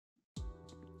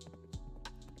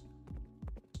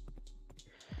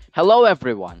Hello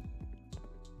everyone.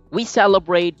 We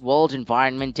celebrate World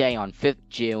Environment Day on 5th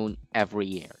June every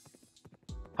year.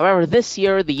 However, this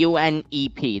year the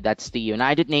UNEP, that's the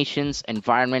United Nations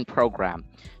Environment Program,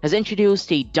 has introduced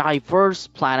a diverse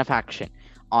plan of action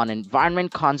on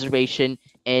environment conservation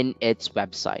in its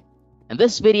website. And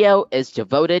this video is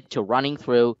devoted to running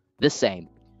through the same.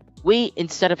 We,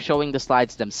 instead of showing the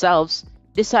slides themselves,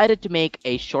 decided to make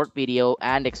a short video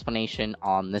and explanation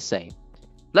on the same.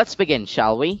 Let's begin,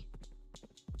 shall we?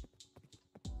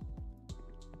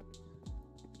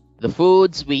 The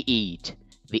foods we eat,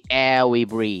 the air we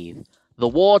breathe, the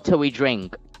water we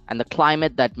drink, and the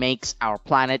climate that makes our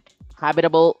planet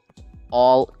habitable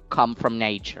all come from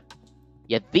nature.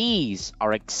 Yet these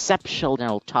are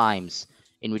exceptional times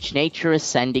in which nature is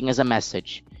sending us a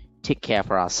message. To care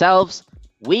for ourselves,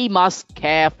 we must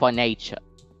care for nature.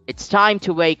 It's time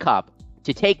to wake up,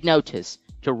 to take notice,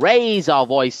 to raise our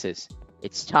voices.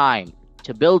 It's time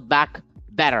to build back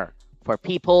better for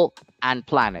people and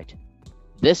planet.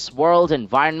 This World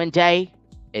Environment Day,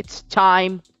 it's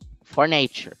time for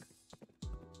nature.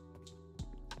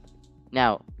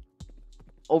 Now,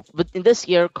 in this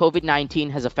year,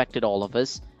 COVID-19 has affected all of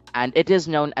us, and it is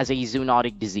known as a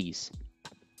zoonotic disease.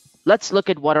 Let's look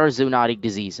at what are zoonotic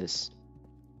diseases.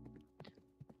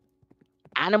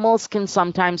 Animals can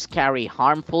sometimes carry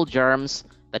harmful germs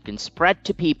that can spread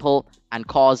to people and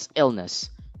cause illness.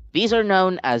 These are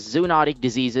known as zoonotic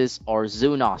diseases or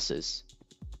zoonoses.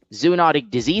 Zoonotic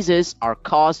diseases are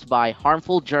caused by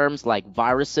harmful germs like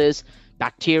viruses,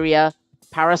 bacteria,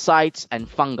 parasites, and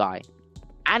fungi.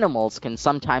 Animals can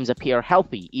sometimes appear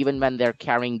healthy even when they're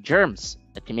carrying germs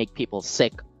that can make people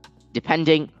sick,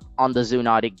 depending on the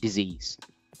zoonotic disease.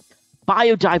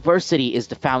 Biodiversity is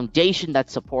the foundation that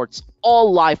supports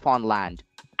all life on land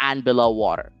and below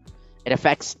water. It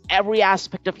affects every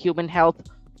aspect of human health,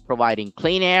 providing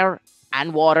clean air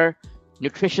and water,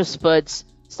 nutritious foods,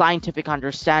 scientific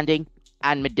understanding,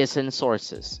 and medicine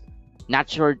sources,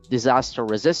 natural disaster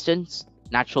resistance,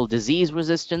 natural disease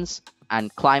resistance,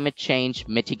 and climate change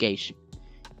mitigation.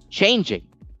 Changing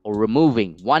or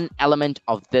removing one element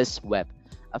of this web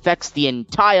affects the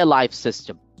entire life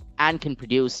system and can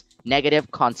produce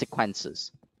negative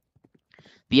consequences.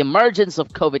 The emergence of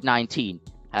COVID-19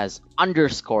 has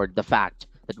underscored the fact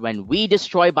that when we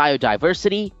destroy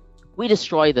biodiversity, we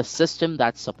destroy the system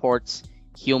that supports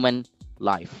human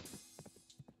life.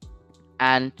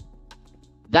 And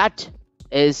that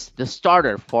is the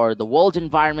starter for the World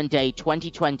Environment Day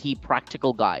 2020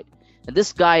 practical guide. And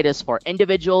this guide is for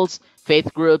individuals,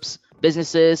 faith groups,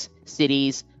 businesses,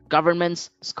 cities, governments,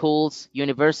 schools,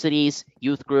 universities,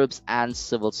 youth groups, and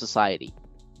civil society.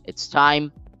 It's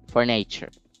time for nature.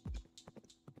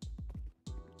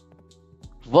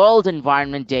 World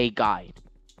Environment Day Guide.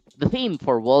 The theme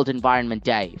for World Environment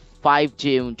Day, 5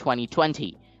 June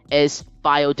 2020, is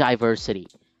biodiversity,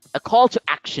 a call to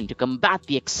action to combat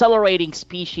the accelerating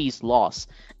species loss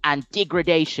and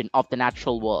degradation of the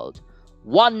natural world.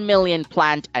 1 million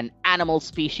plant and animal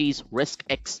species risk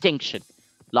extinction,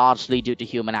 largely due to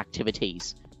human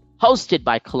activities. Hosted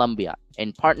by Colombia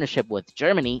in partnership with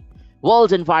Germany,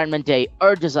 World Environment Day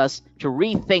urges us to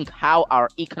rethink how our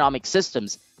economic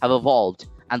systems have evolved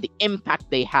and the impact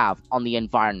they have on the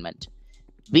environment.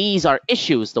 These are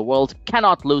issues the world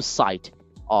cannot lose sight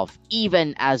of,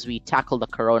 even as we tackle the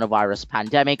coronavirus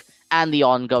pandemic and the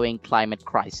ongoing climate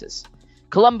crisis.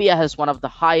 Colombia has one of the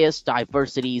highest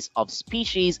diversities of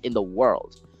species in the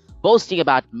world, boasting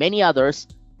about many others,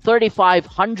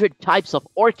 3,500 types of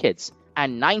orchids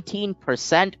and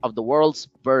 19% of the world's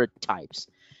bird types.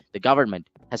 The government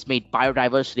has made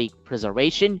biodiversity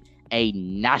preservation a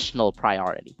national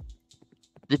priority.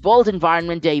 The World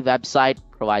Environment Day website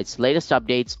provides latest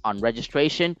updates on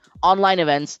registration, online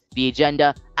events, the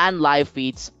agenda, and live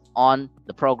feeds on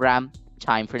the program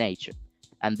Time for Nature.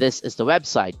 And this is the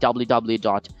website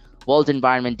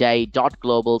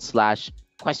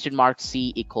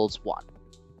www.worldenvironmentday.global/?C=1.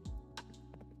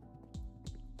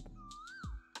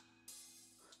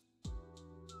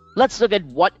 Let's look at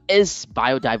what is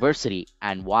biodiversity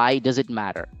and why does it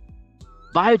matter.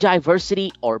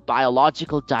 Biodiversity or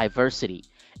biological diversity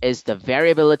is the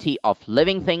variability of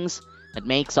living things that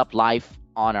makes up life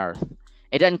on Earth.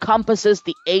 It encompasses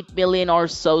the 8 million or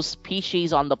so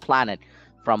species on the planet,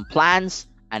 from plants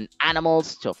and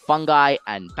animals to fungi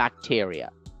and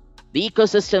bacteria. The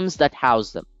ecosystems that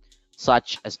house them,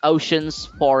 such as oceans,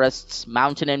 forests,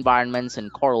 mountain environments,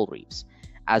 and coral reefs,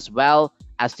 as well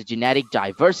as the genetic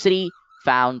diversity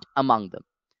found among them.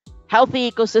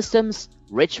 Healthy ecosystems,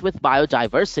 rich with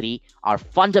biodiversity, are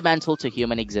fundamental to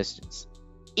human existence.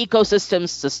 Ecosystems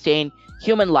sustain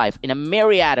human life in a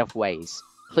myriad of ways,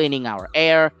 cleaning our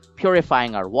air,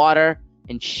 purifying our water,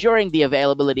 ensuring the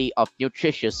availability of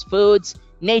nutritious foods,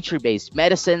 nature-based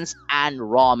medicines, and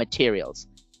raw materials,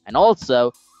 and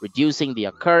also reducing the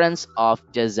occurrence of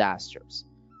disasters.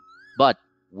 But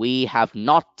we have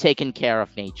not taken care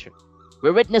of nature.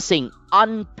 We're witnessing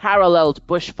unparalleled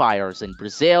bushfires in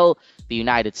Brazil, the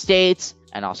United States,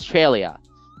 and Australia,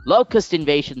 locust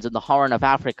invasions in the Horn of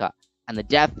Africa, and the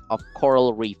death of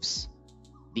coral reefs.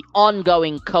 The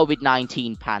ongoing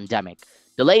COVID-19 pandemic,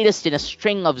 the latest in a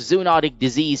string of zoonotic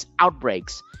disease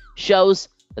outbreaks, shows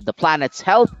that the planet's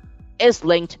health is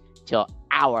linked to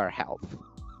our health.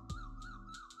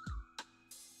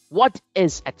 What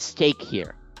is at stake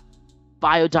here?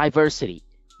 Biodiversity,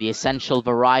 the essential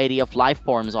variety of life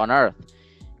forms on Earth,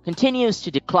 continues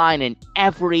to decline in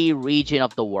every region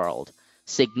of the world,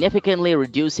 significantly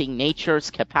reducing nature's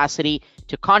capacity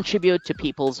to contribute to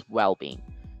people's well-being.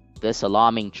 This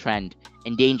alarming trend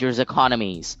endangers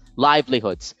economies,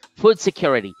 livelihoods, food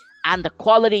security, and the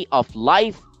quality of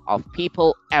life of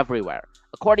people everywhere,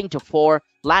 according to 4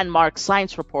 landmark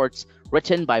science reports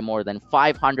written by more than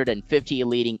 550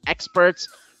 leading experts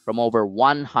from over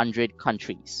 100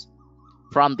 countries.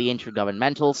 From the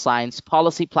Intergovernmental Science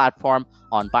Policy Platform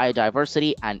on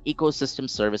Biodiversity and Ecosystem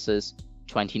Services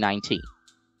 2019.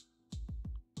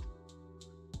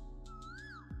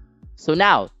 So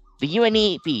now, the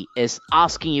UNEP is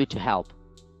asking you to help.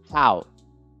 How?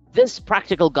 This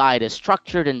practical guide is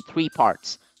structured in 3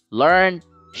 parts: learn,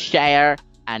 share,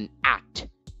 and act.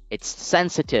 It's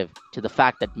sensitive to the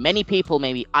fact that many people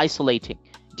may be isolating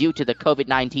due to the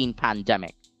COVID-19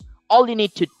 pandemic. All you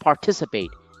need to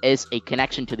participate is a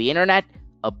connection to the internet,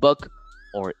 a book,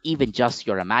 or even just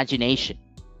your imagination.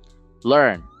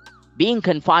 Learn. Being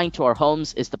confined to our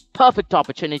homes is the perfect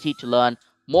opportunity to learn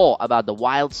more about the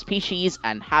wild species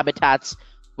and habitats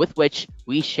with which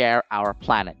we share our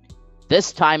planet.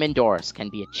 This time indoors can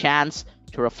be a chance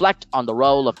to reflect on the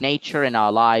role of nature in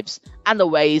our lives and the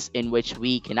ways in which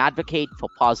we can advocate for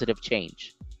positive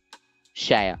change.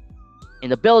 Share. In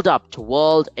the build-up to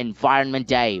World Environment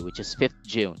Day, which is 5th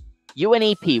June,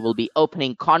 UNEP will be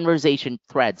opening conversation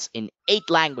threads in 8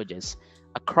 languages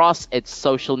across its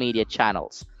social media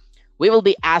channels. We will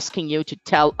be asking you to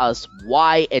tell us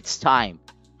why it's time.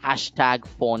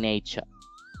 #4nature.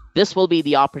 This will be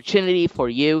the opportunity for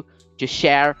you to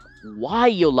share why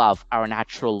you love our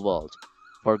natural world,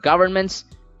 for governments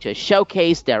to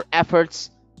showcase their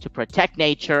efforts to protect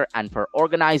nature, and for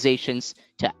organizations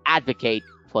to advocate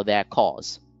for their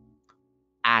cause.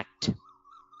 Act.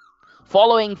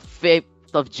 Following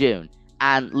 5th of June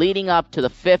and leading up to the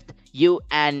 5th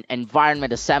UN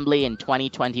Environment Assembly in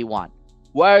 2021,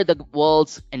 where the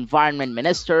world's environment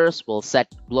ministers will set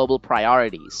global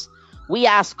priorities, we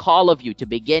ask all of you to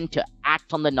begin to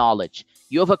act on the knowledge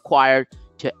you have acquired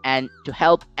to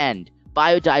help end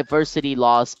biodiversity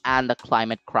loss and the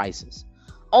climate crisis.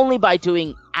 Only by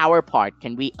doing our part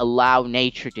can we allow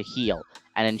nature to heal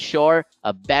and ensure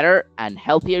a better and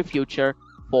healthier future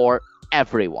for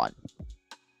everyone.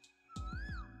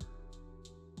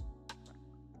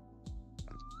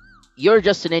 You're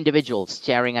just an individual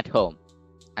staring at home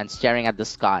and staring at the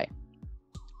sky.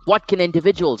 What can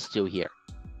individuals do here?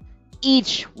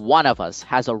 Each one of us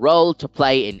has a role to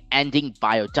play in ending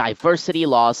biodiversity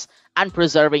loss and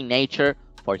preserving nature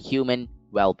for human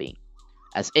well-being.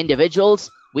 As individuals,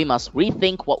 we must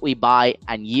rethink what we buy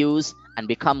and use and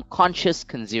become conscious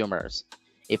consumers.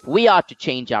 If we are to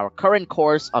change our current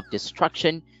course of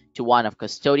destruction to one of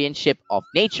custodianship of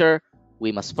nature,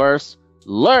 we must first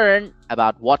learn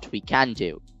about what we can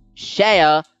do,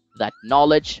 share that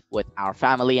knowledge with our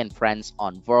family and friends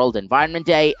on World Environment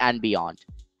Day and beyond,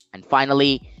 and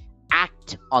finally,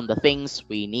 act on the things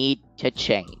we need to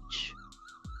change.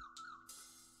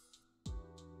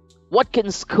 What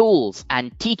can schools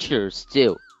and teachers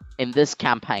do in this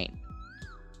campaign?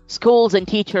 Schools and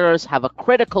teachers have a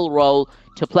critical role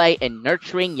to play in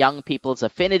nurturing young people's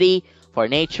affinity for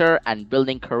nature and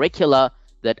building curricula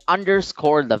that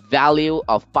underscore the value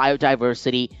of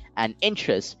biodiversity and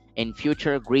interest in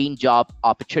future green job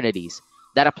opportunities.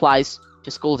 That applies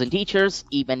to schools and teachers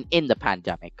even in the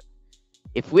pandemic.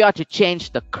 If we are to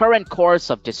change the current course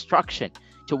of destruction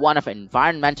to one of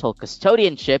environmental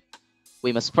custodianship,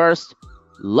 we must first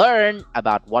learn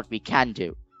about what we can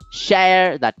do,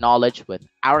 share that knowledge with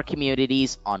our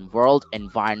communities on World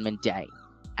Environment Day,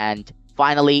 and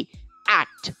finally,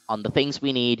 act on the things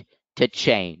we need to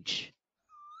change.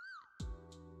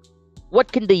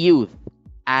 What can the youth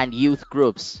and youth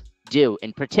groups do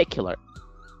in particular?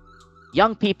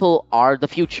 Young people are the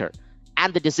future,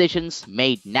 and the decisions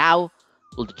made now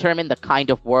will determine the kind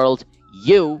of world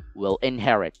you will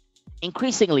inherit.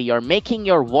 Increasingly, you're making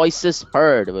your voices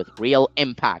heard with real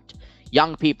impact.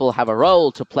 Young people have a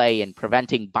role to play in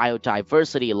preventing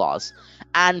biodiversity loss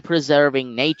and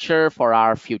preserving nature for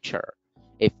our future.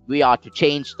 If we are to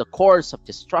change the course of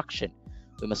destruction,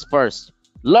 we must first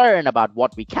learn about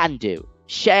what we can do,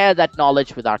 share that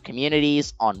knowledge with our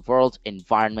communities on World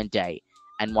Environment Day,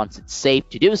 and once it's safe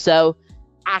to do so,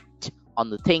 act on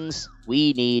the things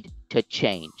we need to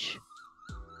change.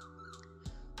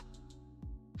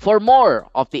 For more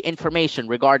of the information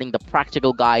regarding the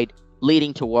practical guide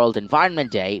leading to World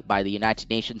Environment Day by the United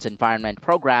Nations Environment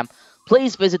Programme,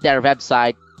 please visit their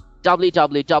website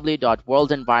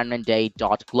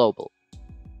www.worldenvironmentday.global.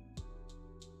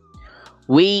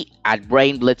 We at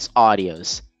Brain Blitz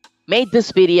Audios made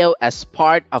this video as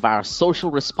part of our social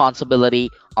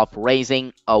responsibility of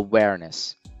raising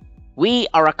awareness. We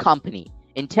are a company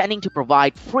intending to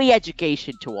provide free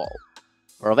education to all.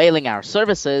 For availing our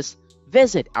services,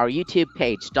 visit our YouTube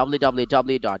page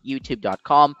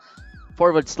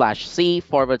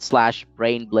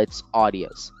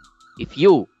www.youtube.com/c/brainblitzaudios. If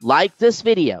you like this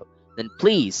video, then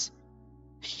please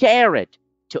share it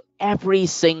to every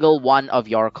single one of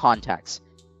your contacts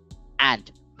and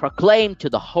proclaim to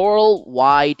the whole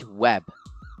wide web,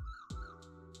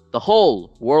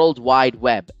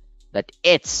 that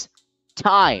it's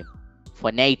time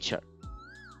for nature.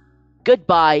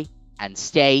 Goodbye and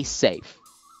stay safe.